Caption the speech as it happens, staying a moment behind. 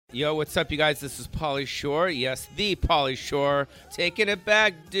Yo, what's up, you guys? This is Pauly Shore. Yes, the Pauly Shore. Taking it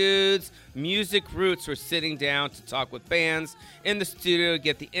back, dudes. Music Roots. We're sitting down to talk with bands in the studio,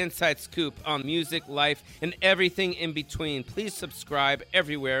 get the inside scoop on music, life, and everything in between. Please subscribe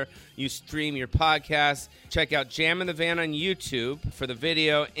everywhere you stream your podcast. Check out Jam in the Van on YouTube for the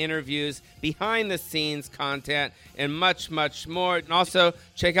video, interviews, behind-the-scenes content, and much, much more. And also,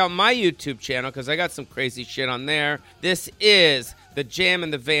 check out my YouTube channel because I got some crazy shit on there. This is the Jam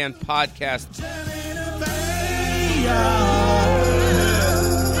in the Van podcast.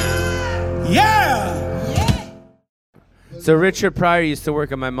 Yeah! So Richard Pryor used to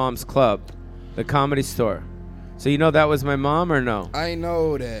work at my mom's club, the Comedy Store. So you know that was my mom or no? I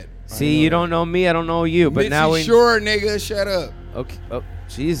know that. See, you don't know me, I don't know you. But Mitzi now we... Shore, nigga, shut up. Okay. Oh,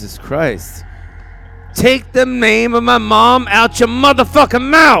 Jesus Christ. Take the name of my mom out your motherfucking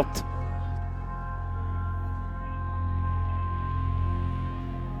mouth.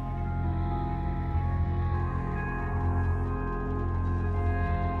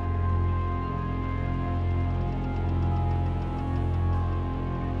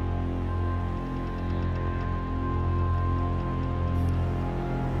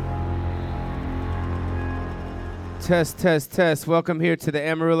 Test, test, test. Welcome here to the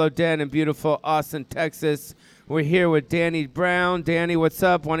Amarillo Den in beautiful Austin, Texas. We're here with Danny Brown. Danny, what's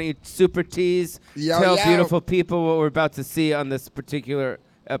up? Why don't you super tease? Tell beautiful people what we're about to see on this particular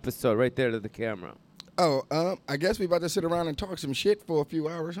episode right there to the camera. Oh, I guess we about to sit around and talk some shit for a few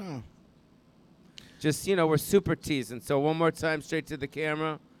hours, huh? Just, you know, we're super teasing. So one more time, straight to the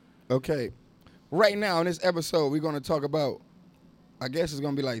camera. Okay. Right now in this episode, we're going to talk about, I guess it's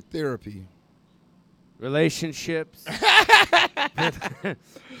going to be like therapy. Relationships.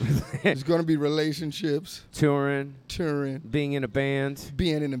 It's going to be relationships. Touring. Being in a band.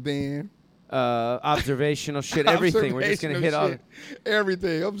 Observational shit. Everything. We're just going to hit all.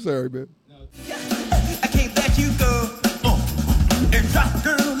 Everything. I'm sorry, man. I can't let you go. And drop,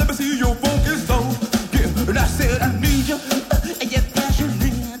 girl, let me see your focus, though. Yeah, and I said I need you. And you're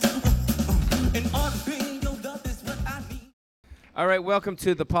passionate. And all the pain, your love is what I need. All right, welcome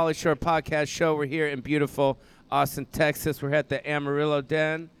to the Pauly Shore Podcast Show. We're here in beautiful Austin, Texas. We're at the Amarillo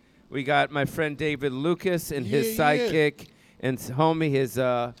Den. We got my friend David Lucas and his sidekick and homie,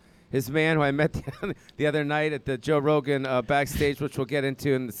 his man who I met the other night at the Joe Rogan backstage, which we'll get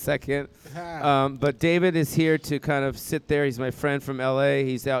into in a second. But David is here to kind of sit there. He's my friend from L.A.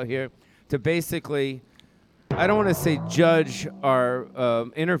 He's out here to basically, I don't want to say judge our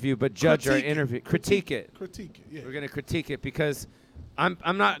interview, but judge our interview. Critique it, yeah. We're going to critique it because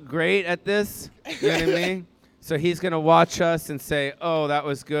I'm not great at this. You know what I mean? So he's going to watch us and say, oh, that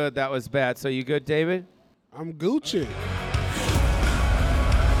was good, that was bad. So you good, David? I'm Gucci.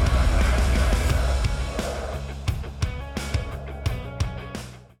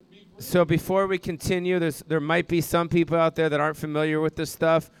 So before we continue, there might be some people out there that aren't familiar with this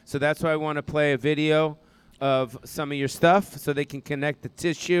stuff. So that's why I want to play a video of some of your stuff so they can connect the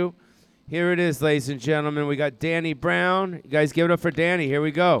tissue. Here it is, ladies and gentlemen. We got Danny Brown. You guys give it up for Danny. Here we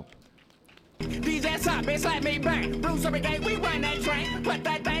go. These ass up, bitch, let me bang. Bruce every day, we run that train. Put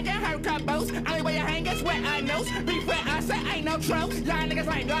that thing in her combos. Only way you hang is where I knows. Be where I say ain't no trolls. Y'all niggas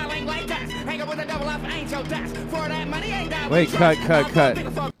like darling like that. Hang up with a double up, ain't your dash. For that money, ain't that. Wait,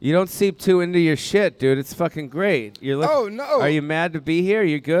 cut. You don't seep too into your shit, dude. It's fucking great. Oh, no. Are you mad to be here?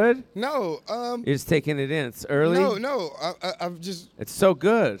 You good? No. You're just taking it in. It's early? No. I'm just. It's so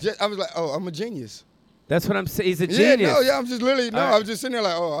good. I was like, oh, I'm a genius. That's what I'm saying. He's a genius. I'm just literally, I was just sitting there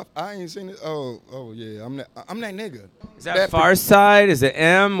like, oh, I ain't seen it. Oh, yeah, I'm that nigga. Is that Far Side? Is it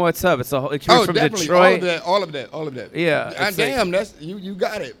M? What's up? It's from definitely. Detroit. All of that. Yeah. Damn, that's you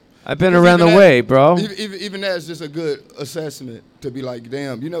got it. I've been around the way, bro. Even that's just a good assessment to be like,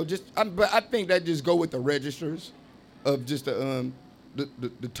 damn, you know, but I think that just go with the registers of just the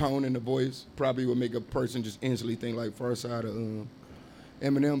tone and the voice probably would make a person just instantly think like Far Side or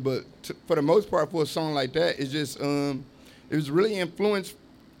Eminem, but for the most part, for a song like that, it's just it was really influenced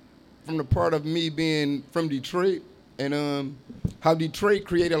from the part of me being from Detroit and how Detroit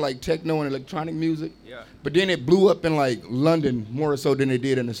created like techno and electronic music. Yeah. But then it blew up in like London more so than it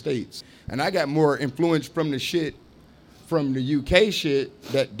did in the States, and I got more influence from the shit from the UK shit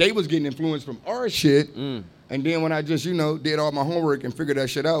that they was getting influenced from our shit. And then when I just, did all my homework and figured that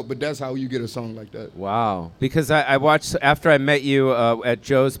shit out, but that's how you get a song like that. Wow. Because I watched, after I met you at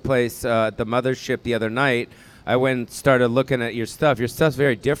Joe's place at the Mothership the other night, I went and started looking at your stuff. Your stuff's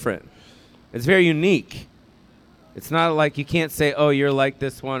very different. It's very unique. It's not like you can't say, oh, you're like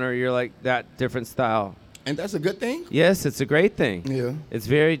this one or you're like that different style. And that's a good thing? Yes, it's a great thing. Yeah. It's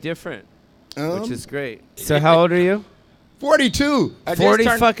very different, which is great. So how old are you? 42. 40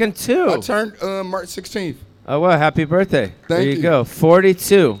 fucking two. I turned March 16th. Oh, well, happy birthday. Thank there you you. go.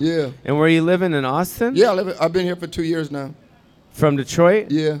 42. Yeah. And where you living in Austin? Yeah, I've been here for 2 years now. From Detroit?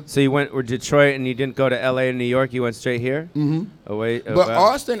 Yeah. So you went to Detroit and you didn't go to LA and New York, you went straight here? Mm-hmm. But Wow.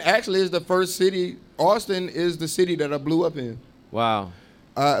 Austin actually is the first city. Austin is the city that I blew up in. Wow.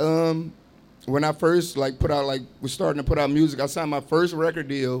 When I first was starting to put out music, I signed my first record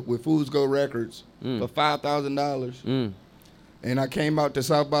deal with Foods Go Records for $5,000. And I came out to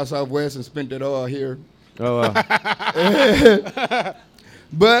South by Southwest and spent it all here. Oh, wow.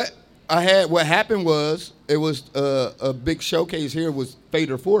 But what happened was, it was a big showcase here was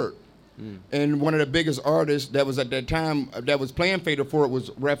Fader Fort. And one of the biggest artists that was at that time that was playing Fader Fort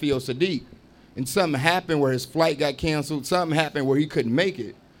was Raphael Sadiq. And something happened where his flight got canceled. Something happened where he couldn't make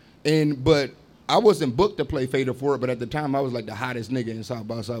it. But I wasn't booked to play Fader Fort, but at the time I was like the hottest nigga in South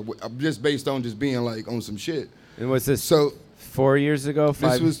by Southwest, just based on just being like on some shit. And was this 4 years ago?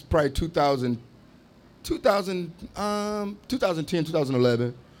 This was probably 2010,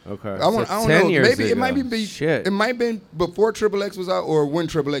 2011. Okay. I don't 10 know. years Maybe ago. it might be. Shit. It might have been before Triple X was out or when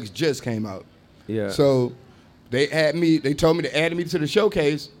Triple X just came out. Yeah. So they told me to add me to the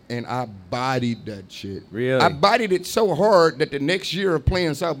showcase, and I bodied that shit. Really? I bodied it so hard that the next year of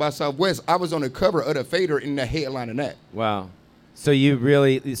playing South by Southwest, I was on the cover of the Fader in the headline of that. Wow. So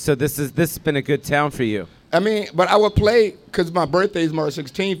this has been a good town for you. I mean, but I would play, because my birthday is March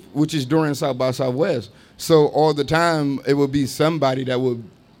 16th, which is during South by Southwest. So all the time, it would be somebody that would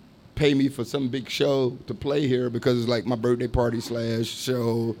pay me for some big show to play here because it's like my birthday party /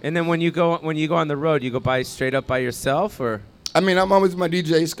 show. And then when you go on the road, you go straight up by yourself, or? I mean, I'm always my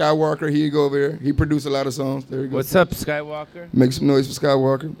DJ, Skywalker. He go over there. He produced a lot of songs. There you go. What's up, Skywalker? Make some noise for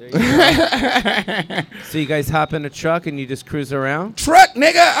Skywalker. There you go. So you guys hop in a truck and you just cruise around? Truck,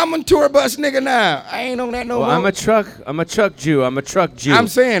 nigga. I'm a tour bus nigga now. I ain't on that no more. I'm a truck Jew. I'm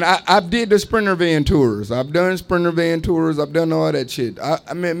saying I did the Sprinter van tours. I've done Sprinter van tours. I've done all that shit.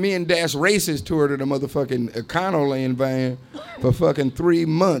 I mean, me and Dash Races toured in a motherfucking Econoline van for fucking 3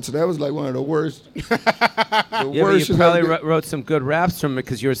 months. That was like one of the worst. But you probably wrote some good raps from it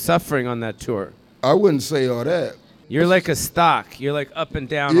because you were suffering on that tour. I wouldn't say all that. You're like a stock. You're like up and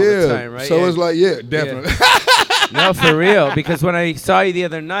down all the time, right? So it's like, definitely. Yeah. No, for real. Because when I saw you the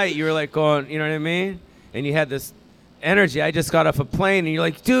other night, you were like going, you know what I mean? And you had this energy. I just got off a plane, and you're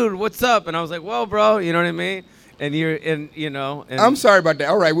like, dude, what's up? And I was like, well, bro, you know what I mean? And you're, and you know. And I'm sorry about that.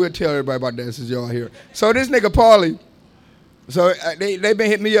 All right, we'll tell everybody about that since y'all here. So this nigga Pauly. So they been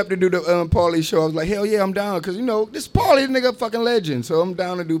hitting me up to do the Pauly show. I was like, hell yeah, I'm down. Because, you know, this Pauly nigga fucking legend. So I'm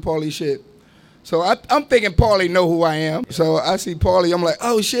down to do Pauly shit. So I'm thinking Pauly know who I am. So I see Pauly. I'm like,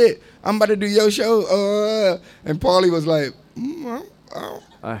 oh, shit. I'm about to do your show. And Pauly was like,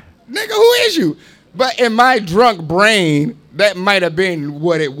 nigga, who is you? But in my drunk brain, that might have been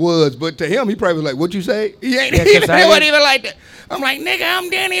what it was. But to him, he probably was like, what you say? He wasn't even like that. I'm like, nigga, I'm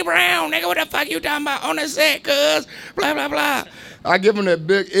Danny Brown. Nigga, what the fuck you talking about on the set, cuz? Blah, blah, blah. I give him that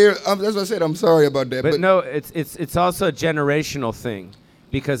big ear. That's what I said. I'm sorry about that. But no, it's also a generational thing.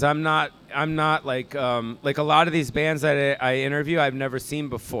 Because I'm not like a lot of these bands that I interview, I've never seen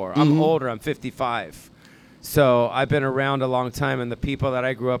before. I'm older. I'm 55. So I've been around a long time. And the people that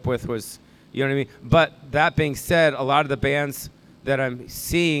I grew up with was, you know what I mean? But that being said, a lot of the bands that I'm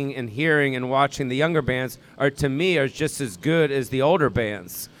seeing and hearing and watching, the younger bands, are just as good as the older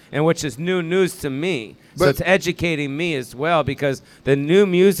bands, and which is new news to me. But so it's educating me as well, because the new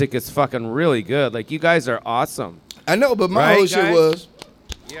music is fucking really good. Like, you guys are awesome. I know, but my whole shit was...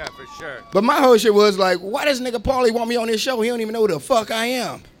 Yeah, for sure. But my whole shit was like, why does nigga Pauly want me on this show? He don't even know who the fuck I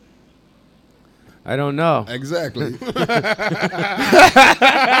am. I don't know. Exactly. But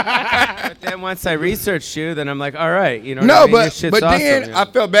then once I researched you, then I'm like, all right, you know. No, what I mean? but This shit's then awesome, you know? I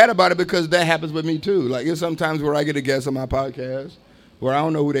felt bad about it because that happens with me too. Like, there's sometimes where I get a guest on my podcast where I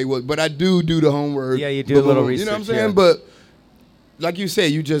don't know who they was, but I do the homework. Yeah, you do a little research. You know what I'm saying? Yeah. But like you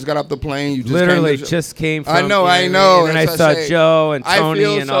said, you just got off the plane. You just literally came just came from. I know. And I saw Joe and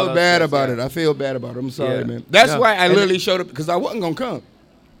Tony and all those I feel so bad guys, about yeah. it. I feel bad about it. I'm sorry, Yeah. man. That's why I And literally showed up, because I wasn't gonna come.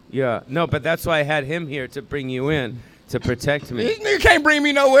 Yeah, no, but that's why I had him here to bring you in to protect me. This nigga can't bring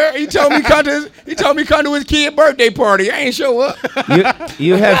me nowhere. He told me come to his kid birthday party. I ain't show up.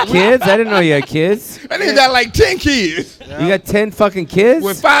 You have kids? I didn't know you had kids. That nigga got like 10 kids. Yeah. You got 10 fucking kids?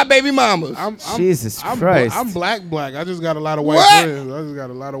 With 5 baby mamas. Jesus Christ. I'm black. I just got a lot of white friends. I just got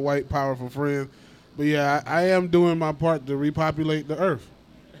a lot of white, powerful friends. But yeah, I am doing my part to repopulate the earth.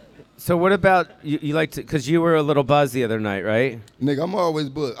 So what about, you like to, because you were a little buzzed the other night, right? Nigga, I'm always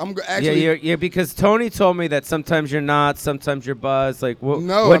buzzed. I'm actually. Yeah, because Tony told me that sometimes you're not, sometimes you're buzzed. Like,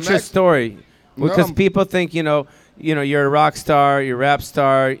 no, what's your story? Because no, people think, you're a rock star, you're a rap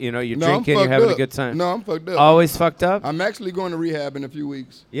star, you're No, I'm drinking, you're fucked having a up. good time. No, I'm fucked up. Always fucked up? I'm actually going to rehab in a few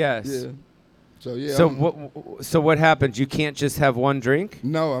weeks. Yes. Yeah. So yeah. So what happens? You can't just have one drink?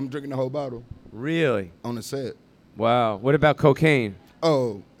 No, I'm drinking the whole bottle Really? on the set. Wow. What about cocaine?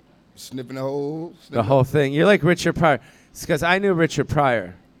 Oh, sniffing the whole. The whole thing. You're like Richard Pryor. It's because I knew Richard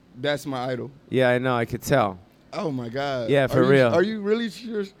Pryor. That's my idol. Yeah, I know. I could tell. Oh my God. Yeah, for Are you- real. Are you really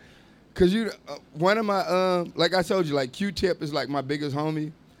serious? Cause one of my like I told you, like Q-Tip is like my biggest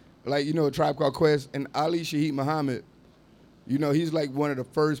homie, like A Tribe Called Quest, and Ali Shaheed Muhammad. He's like one of the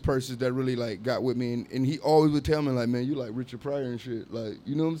first persons that really like got with me, and he always would tell me like, man, you like Richard Pryor and shit, like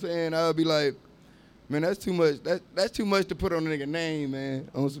you know what I'm saying? I would be like, man, that's too much. That's too much to put on a nigga name, man,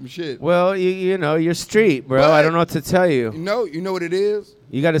 on some shit. Well, you're street, bro. But- I don't know what to tell you. You know what it is?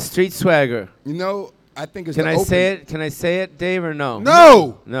 You got a street swagger. I think it's Can the I say open- it? Can I say it, Dave, or no?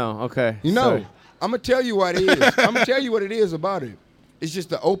 No. No. Okay. Sorry. I'm gonna tell you what it is. I'm gonna tell you what it is about it. It's just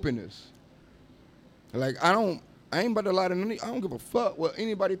the openness. Like I ain't about to lie to none. I don't give a fuck what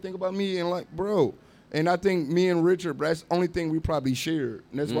anybody think about me and like, bro. And I think me and Richard, bro, that's the only thing we probably shared.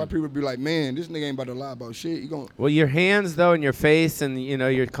 And that's why people be like, man, this nigga ain't about to lie about shit. You gon' Well, your hands though, and your face, and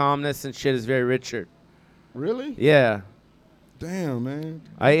your calmness and shit is very Richard. really? Yeah. Damn, man.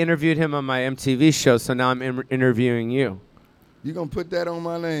 I interviewed him on my MTV show, so now I'm interviewing you. You gonna put that on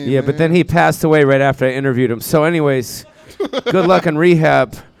my name? Yeah, but then he passed away right after I interviewed him. So, anyways, good luck in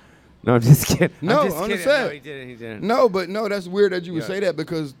rehab. No, I'm just kidding. No, I'm just on the kidding. set. No, he didn't. He didn't. No, that's weird that you would Yeah. say that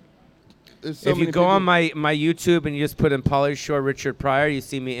because it's so If you many go people, on my YouTube and you just put in Pauly Shore Richard Pryor, you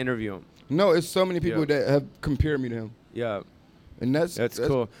see me interview him. no, it's so many people Yeah. that have compared me to him. Yeah. And that's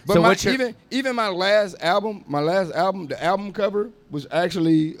cool. But So my, what's your- even my last album, the album cover was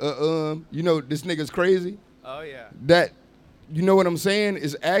actually this nigga's crazy. Oh yeah. That you know what I'm saying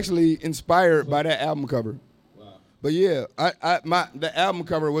is actually inspired by that album cover. Wow. But yeah, the album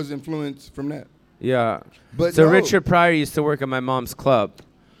cover was influenced from that. Yeah. But So no. Richard Pryor used to work at my mom's club,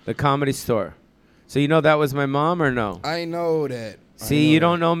 the Comedy Store. So that was my mom or no? I know that. See, you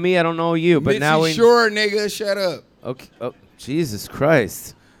don't know me, I don't know you, but now we. Sure, nigga, shut up. Okay. Oh, Jesus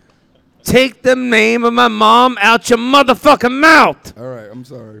Christ! Take the name of my mom out your motherfucking mouth. All right, I'm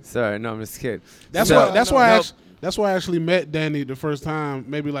sorry. Sorry, no, I'm just kidding. That's So- why I actually met Danny the first time,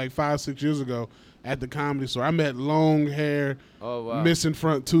 maybe like 5-6 years ago at the Comedy Store. I met long hair, Oh wow. missing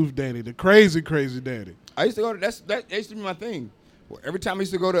front tooth Danny, the crazy Danny. I used to go to that used to be my thing. Well, every time I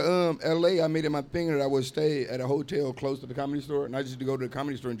used to go to LA, I made it my thing that I would stay at a hotel close to the Comedy Store, and I just used to go to the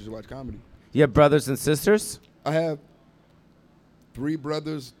Comedy Store and just watch comedy. You have brothers and sisters? I have 3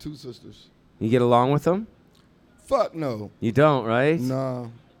 brothers, 2 sisters. You get along with them? Fuck no. You don't, right? Nah.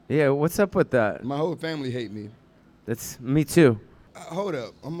 Yeah. What's up with that? My whole family hate me. That's me too. Hold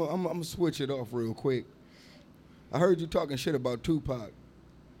up. I'm gonna switch it off real quick. I heard you talking shit about Tupac.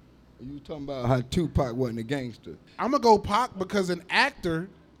 You talking about how Tupac wasn't a gangster. I'm gonna go Pac because an actor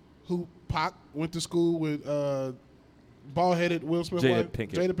who Pac went to school with bald-headed Will Smith Jada wife,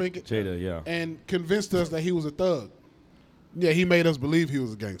 Pinkett. Jada Pinkett, Jada, yeah. and convinced us that he was a thug. Yeah, he made us believe he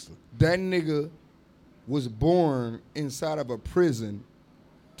was a gangster. That nigga was born inside of a prison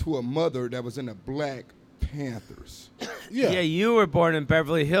to a mother that was in the Black Panthers. Yeah, You were born in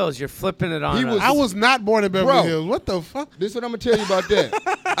Beverly Hills. You're flipping it on He us. was- I was not born in Beverly Bro. Hills. What the fuck? This is what I'm gonna tell you about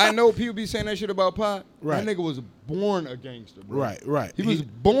that. I know people be saying that shit about Pac. Right. That nigga was born a gangster, bro. Right. He was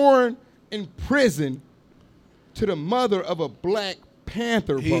born in prison to the mother of a Black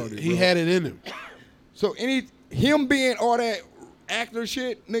Panther party. He bro. had it in him. So him being all that actor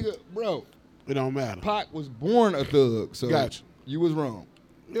shit, nigga, bro. It don't matter. Pac was born a thug. So Gotcha. you was wrong.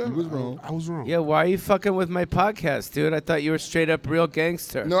 Yeah, you was wrong. I was wrong. Yeah, why are you fucking with my podcast, dude? I thought you were straight up real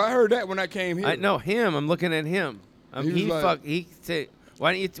gangster. No, I heard that when I came here. I know him. I'm looking at him. He was like- He say,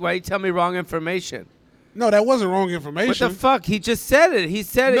 why you tell me wrong information? No, that wasn't wrong What information. the fuck? He just said it. He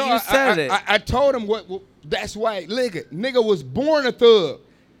said No, it. You said it. I told him what. That's why, nigga was born a thug.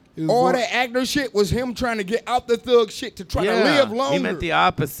 He was All born- that actor shit was him trying to get out the thug shit to try to live longer. He meant the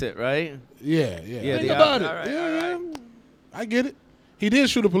opposite, right? Yeah. Think the about op- it. All right, Yeah, all right. yeah. I get it. He did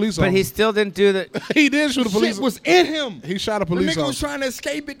shoot a police But he officer. still didn't do the. He did shoot a police Shit was in him. He shot a The police nigga was officer. trying to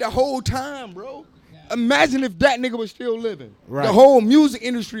escape it the whole time, bro. Imagine if that nigga was still living. Right. The whole music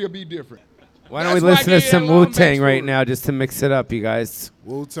industry would be different. Why don't we That's why I listen to gave you some that long Wu-Tang right backstory. now just to mix it up, you guys?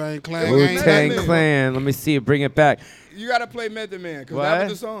 Wu-Tang Clan. Wu-Tang Wu-Tang Method Man. Clan. Let me see you. Bring it back. You gotta play Method Man, because What? that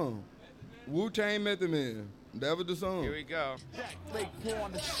was the song. Wu-Tang Method Man. That was the song. Here we go.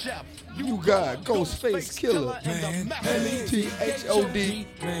 You got Ghostface Killer. Man. M-E-T-H-O-D.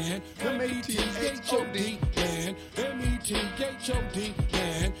 Man. M-E-T-H-O-D. Man. M-E-T-H-O-D.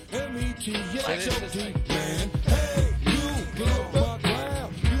 Man. M-E-T-H-O-D. Man. Hey, you get off my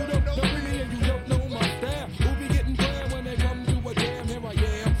ground. You don't know me and you don't know my style. Who be getting down when they come to a jam? Here I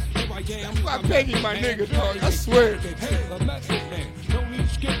am. Here I am. Stop taking my nigga, dog. I swear. Hey, the method man. Don't need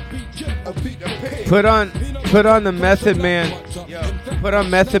skip beat jet. I beat the pig. Put on the Method Man. Put on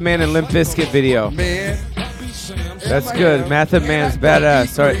Method Man and Limp Bizkit video. Man. That's good. Method Man's badass.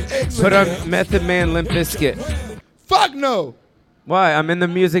 Sorry. Put on Method Man, Limp Bizkit. Fuck no. Why? I'm in the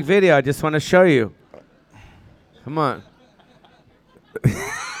music video. I just want to show you. Come on.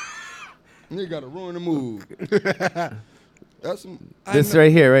 Nigga gotta ruin the mood. That's some, This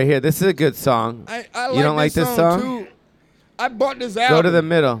right here. This is a good song. I You don't like this song? Too. I bought this album. Go to the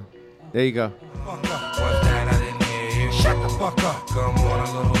middle. There you go. Shut the fuck up. Come on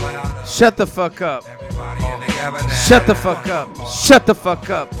a little louder. Shut the fuck up. Everybody in the cabin. Shut the fuck up. Shut the fuck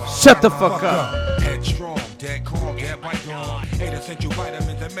up. Shut the fuck up. Headstrong, dead calm, get right on. 8 essential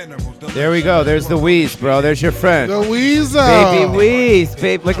vitamins and minerals. There we go. There's the Wheeze, bro. There's your friend. The Weasel. Baby Wheeze.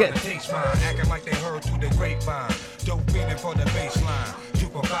 Babe, look at. Acting like they heard through the grapevine. Dope beating for the baseline.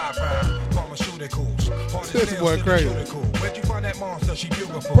 2.5 round. Pharmaceuticals. This boy crazy. Where'd you find that monster? She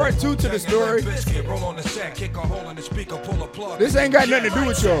beautiful. Part 2 to the story. Biscuit, roll on the sack, kick a hole in the speaker, pull a plug. This ain't got nothing to do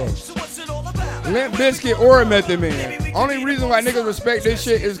with y'all. Limp Bizkit or Method Man. Only reason why niggas respect this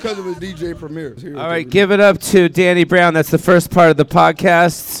shit is because it was DJ Premier. All right, give it up to Danny Brown. That's the first part of the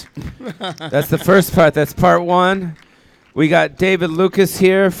podcast. That's the first part. That's part 1. We got David Lucas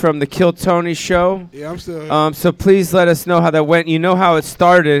here from the Kill Tony show. Yeah, I'm still. So please let us know how that went. You know how it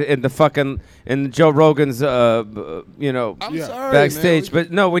started in Joe Rogan's I'm Yeah. sorry, backstage, man.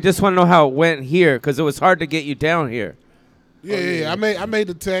 but no, we just want to know how it went here because it was hard to get you down here. Yeah. I made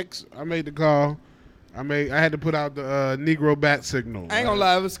the text. I made the call. I had to put out the Negro bat signal. I ain't gonna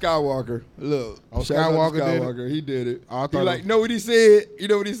lie, it was Skywalker. Look, Oh, shout out to Skywalker did it? Skywalker. He did it. Oh, I He thought like, it- know what he said? You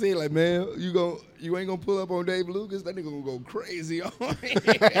know what he said? Like, man, you ain't gonna pull up on Dave Lucas. That nigga gonna go crazy on me.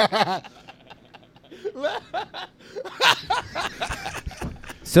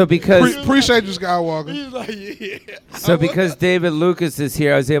 So because Appreciate you, Skywalker. He's like, yeah. So because David Lucas is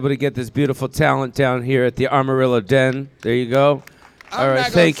here, I was able to get this beautiful talent down here at the Armadillo Den. There you go. I'm All right, not gonna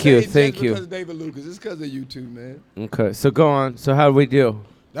thank say you, just thank you. Because of David Lucas, it's because of you too, man. Okay, so go on. So how did we do?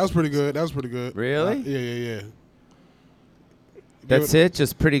 That was pretty good. Really? Yeah. That's it?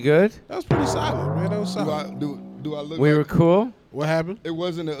 Just pretty good? That was pretty solid, man. That was solid. Do I look? We like were cool? What happened? It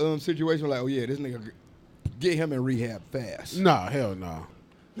wasn't a situation like, oh yeah, this nigga get him in rehab fast. Nah, hell no.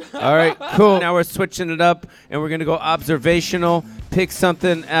 All right, cool. Now we're switching it up, and we're going to go observational. Pick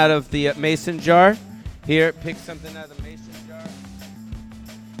something out of the mason jar. Here, pick something out of the mason jar.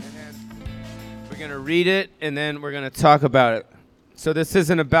 And then we're going to read it, and then we're going to talk about it. So this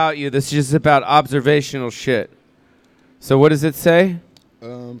isn't about you. This is just about observational shit. So what does it say?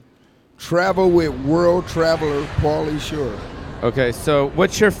 Travel with world traveler Pauly Shore. Okay, so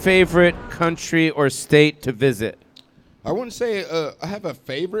what's your favorite country or state to visit? I wouldn't say I have a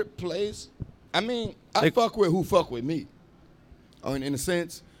favorite place. I mean, I Like- fuck with who fuck with me. In a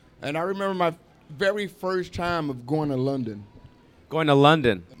sense. And I remember my very first time of going to London. Going to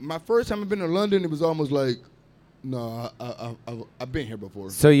London. My first time I've been to London, it was almost like, no, I've been here before.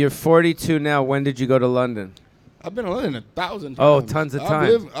 So you're 42 now. When did you go to London? I've been to London 1,000 times. Oh, tons of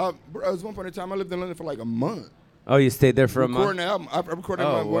times. Bro, there was one point in time I lived in London for like a month. Oh, you stayed there for a Recording month? the album. I recorded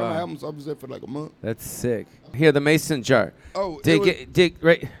Oh, one of my wow. albums. I was there for like a month. That's sick. Here, the mason jar. Oh, dig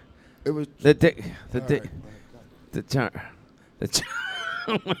right. it was. The dig. The All dig. right. The jar. The jar.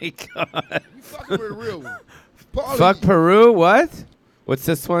 Oh my God. You fucking with a real one. Pauly, Fuck Peru. What? What's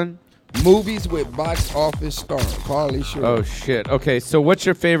this one? movies with box office star Pauly Shore. Oh shit. Okay, so what's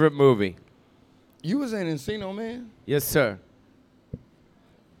your favorite movie? You was in Encino, man. Yes, sir.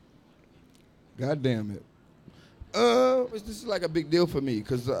 God damn it. This is like a big deal for me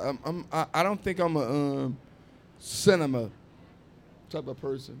because I don't think I'm a cinema type of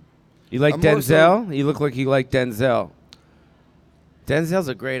person. You like I'm more Denzel? You look like you like Denzel. Denzel's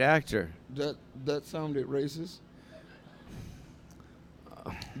a great actor. That sounded racist.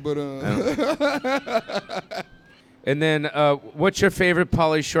 But And then, what's your favorite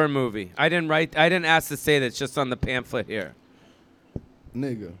Pauly Shore movie? I didn't ask to say that. It's just on the pamphlet here.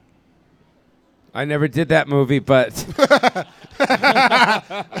 nigga. I never did that movie, but but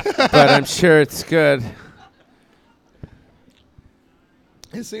I'm sure it's good.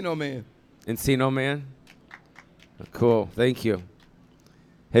 Encino Man. Encino Man. Cool. Thank you.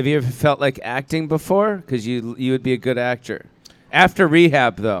 Have you ever felt like acting before? Because you would be a good actor. After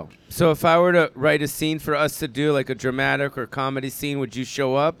rehab, though. So if I were to write a scene for us to do, like a dramatic or comedy scene, would you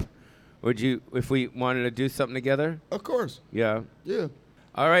show up? Would you, if we wanted to do something together? Of course. Yeah. Yeah.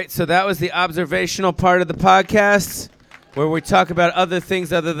 All right, so that was the observational part of the podcast, where we talk about other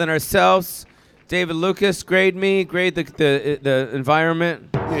things other than ourselves. David Lucas, grade the environment.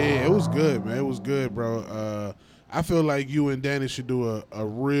 Yeah, it was good, man. It was good, bro. I feel like you and Danny should do a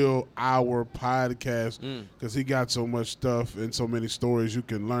real hour podcast because he got so much stuff and so many stories you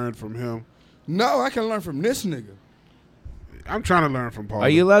can learn from him. No, I can learn from this nigga. I'm trying to learn from Pauly. Are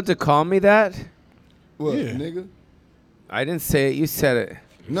you allowed to call me that? What, Yeah. nigga? I didn't say it. You said it.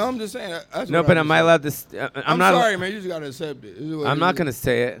 No, I'm just saying. That's No, what but I am just I said. allowed to? I'm not. sorry, man. You just gotta accept it. I'm not gonna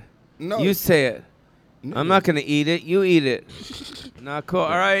say it. No. You say it. nigga. I'm not gonna eat it. You eat it. Not cool. All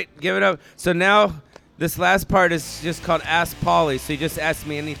right, give it up. So now this last part is just called Ask Pauly. So you just ask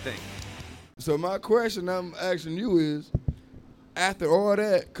me anything. So my question I'm asking you is, after all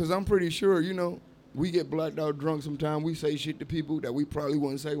that, because I'm pretty sure, you know, we get blacked out drunk sometime. We say shit to people that we probably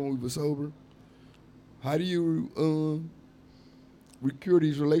wouldn't say when we were sober. How do you recure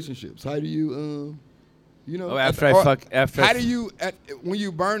these relationships? How do you, you know? Oh, after How do you, when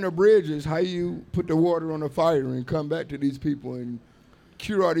you burn the bridges, how you put the water on the fire and come back to these people and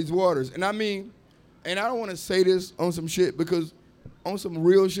cure all these waters? And I mean, and I don't want to say this on some shit because on some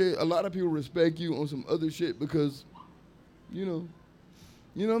real shit, a lot of people respect you on some other shit because, you know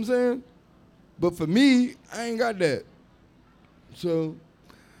what I'm saying? But for me, I ain't got that. So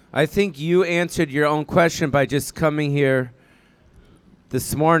I think you answered your own question by just coming here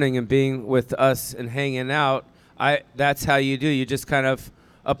this morning and being with us and hanging out. That's how you do. You just kind of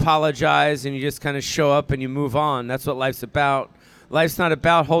apologize and you just kind of show up and you move on. That's what life's about. Life's not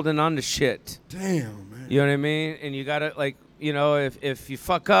about holding on to shit. damn, man. You know what I mean? And you gotta, like, you know, if you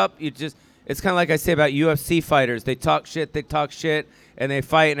fuck up, you just, it's kind of like I say about UFC fighters. They talk shit, and they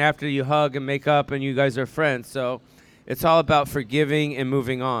fight, and after you hug and make up, and you guys are friends. So it's all about forgiving and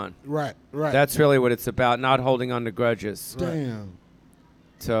moving on. Right. That's really what it's about, not holding on to grudges. Damn.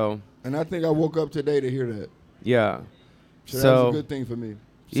 So, And I think I woke up today to hear that. yeah. So, that So, was a good thing for me.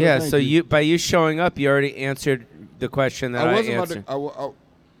 yeah, thank so you by you showing up, you already answered the question that I wasn't answered.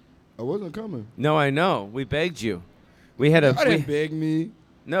 I wasn't coming. No, I know. We begged you. We had a I didn't beg me.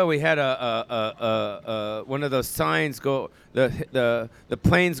 No, we had a one of those signs go. The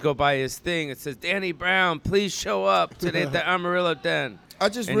planes go by his thing. It says, "Danny Brown, please show up today at the Amarillo Den." I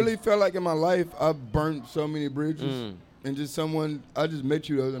just really felt like in my life I've burnt so many bridges, and just I just met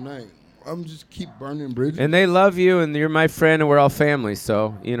you the other night. I'm just keep burning bridges. And they love you, and you're my friend, and we're all family.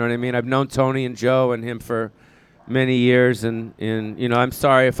 So you know what I mean. I've known Tony and Joe and him for many years, and you know, I'm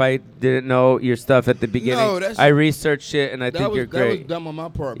sorry if I didn't know your stuff at the beginning. No, that's- I researched it, and I think you're That great. was dumb on my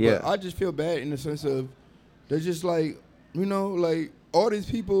part. Yeah. But I just feel bad in the sense of they're just like, you know, like all these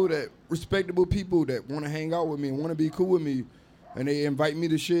people that respectable people that want to hang out with me and want to be cool with me, and they invite me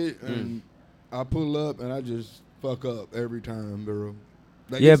to shit, and I pull up and I just fuck up every time, bro.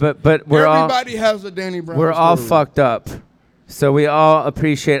 Like Yeah, but we're everybody has a Danny Brown. we're all story. fucked up. So we all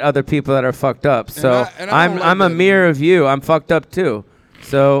appreciate other people that are fucked up. So I don't like I'm a that, mirror man. of you. I'm fucked up too.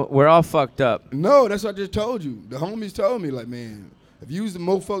 So we're all fucked up. No, that's what I just told you. The homies told me, like, man, if you was the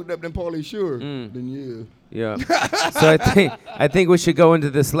more fucked up than Pauly Sure, then yeah. Yeah. So I think we should go into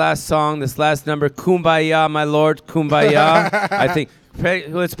this last song, this last number, Kumbaya, my lord, Kumbaya. I think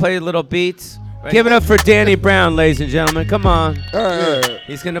let's play a little beats. Give it up for Danny Brown, ladies and gentlemen. Come on. All right.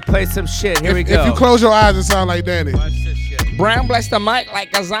 He's gonna play some shit. Here we go. If you close your eyes, it sound like Danny. Watch this shit. Brown bless the mic like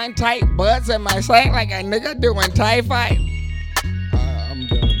a Zine tight. Buds in my sight like a nigga doing Thai fight. I'm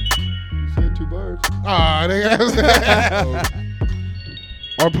done. You said 2 birds. Aw, nigga.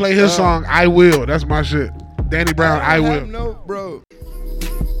 Or play his song, I Will. That's my shit. Danny Brown, I Will. No, bro.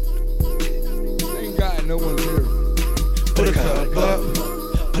 Thank God no one's here. Put a cup up.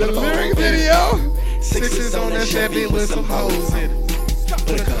 The lyric video? Sixes on that Chevy with some hoes in it.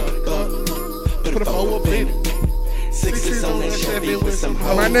 Put a cup up. Put a 4 up in it. Sixes on that Chevy with some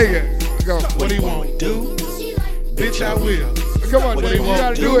hoes. My nigga, go. What do you want? Do? Bitch, I will. Come on, What do Dave, you you want?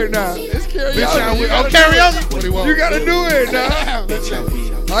 gotta do it now. It's karaoke. Bitch, I You will. Oh, gotta do it. karaoke? What do you want? You gotta do it now. Bitch, I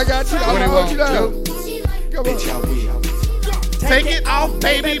will. I got you. What do I you hold you want? down. Come Bitch, on. I will. Take it off,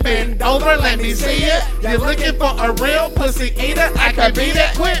 baby, bend over, let me see it. You're looking for a real pussy eater, I can beat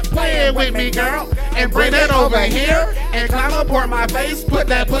it. Quit playing with me, girl, and bring it over here. And climb aboard my face, put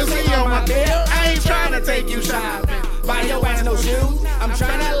that pussy on my bill. I ain't trying to take you shopping. Buy your ass no shoes. I'm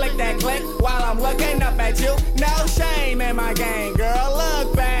trying to lick that click while I'm looking up at you. No shame in my game, girl.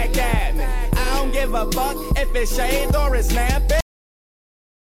 Look back at me. I don't give a fuck if it's shaved or it's snapped.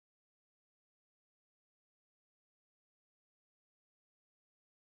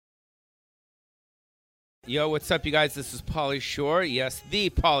 Yo, what's up, you guys? This is Pauly Shore. Yes,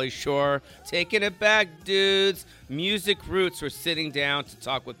 the Pauly Shore. Taking it back, dudes. Music Roots. We're sitting down to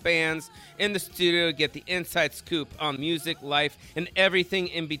talk with bands in the studio to get the inside scoop on music, life, and everything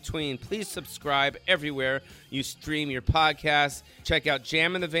in between. Please subscribe everywhere you stream your podcast. Check out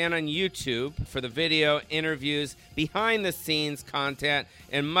Jam in the Van on YouTube for the video, interviews, behind-the-scenes content,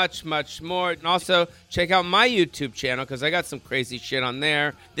 and much, much more. And also, check out my YouTube channel because I got some crazy shit on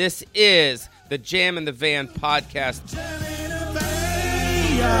there. This is the Jam in the Van podcast.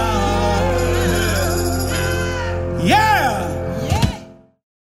 Yeah!